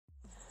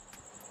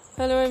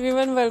Hello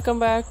everyone, welcome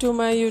back to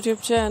my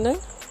YouTube channel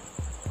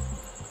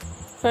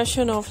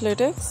Fashion of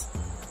Latex.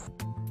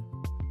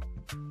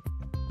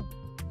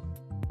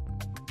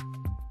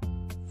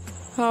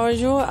 How are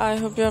you? I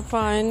hope you are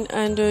fine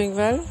and doing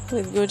well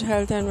with good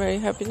health and very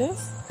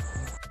happiness.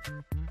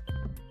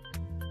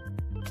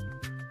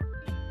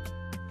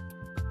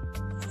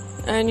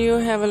 And you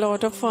have a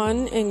lot of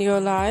fun in your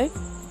life.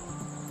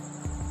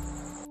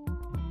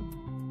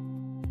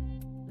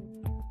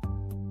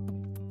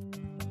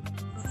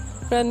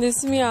 Friend, this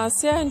is me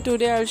Asya, and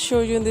today I'll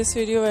show you in this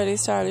video very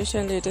stylish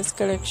and latest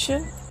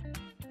collection.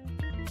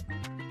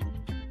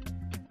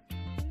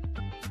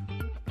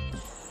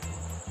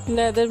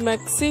 Leather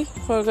maxi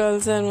for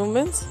girls and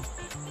women.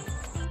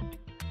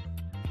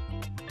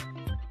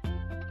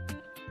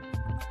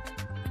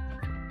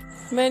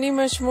 Many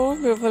much more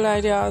beautiful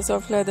ideas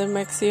of leather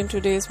maxi in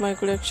today's my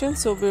collection.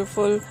 So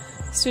beautiful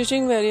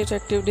stitching, very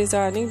attractive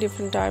designing,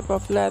 different type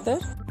of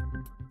leather.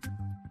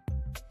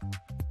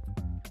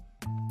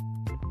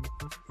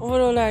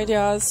 Overall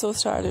ideas so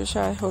stylish,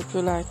 I hope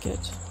you like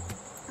it.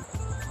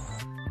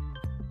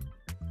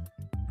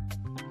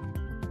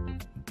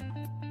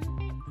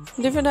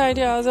 Different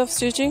ideas of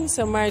stitching,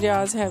 some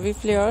ideas heavy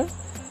flare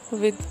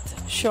with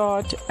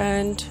short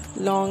and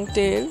long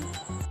tail.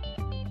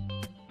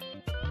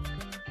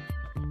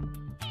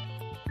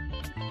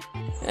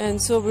 And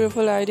so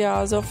beautiful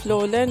ideas of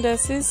lowland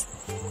dresses,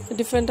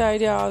 different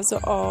ideas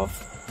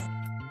of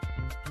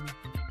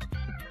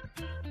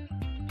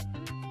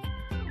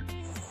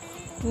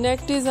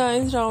neck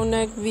designs, round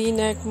neck, V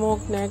neck,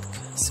 mock neck,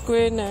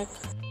 square neck,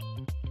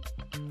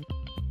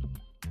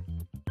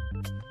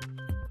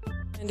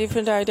 and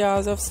different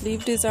ideas of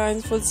sleeve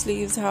designs, full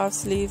sleeves, half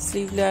sleeves,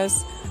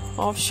 sleeveless,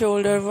 off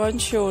shoulder, one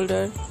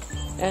shoulder,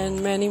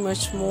 and many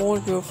much more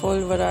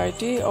beautiful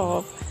variety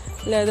of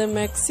leather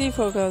maxi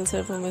for girls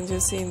and women you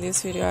see in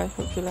this video. I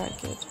hope you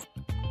like it.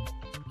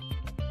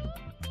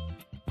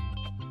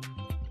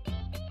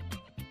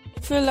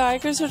 If you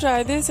like it, so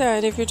try this,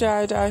 and if you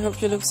try it, I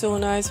hope you look so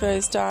nice, very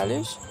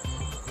stylish.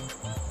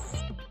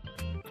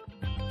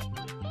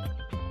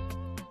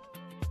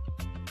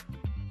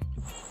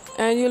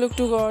 And you look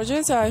too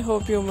gorgeous, I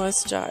hope you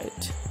must try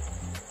it.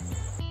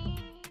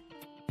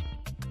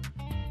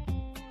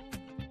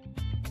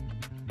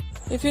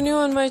 If you're new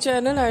on my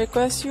channel, I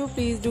request you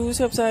please do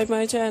subscribe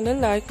my channel,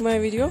 like my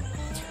video,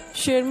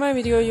 share my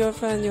video with your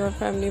friends, your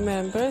family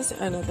members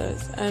and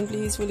others, and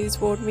please fully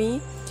support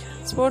me.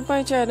 Support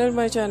my channel.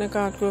 My channel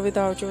can't grow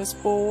without your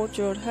support,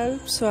 your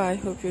help. So I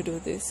hope you do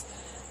this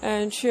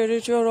and share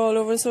it your all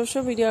over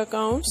social media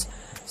accounts.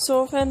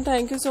 So friend,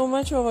 thank you so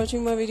much for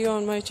watching my video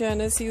on my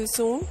channel. See you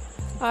soon.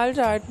 I'll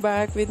write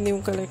back with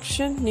new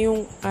collection,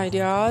 new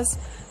ideas.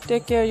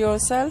 Take care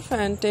yourself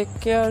and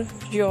take care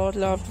your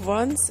loved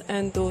ones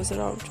and those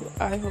around you.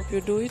 I hope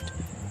you do it.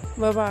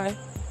 Bye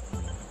bye.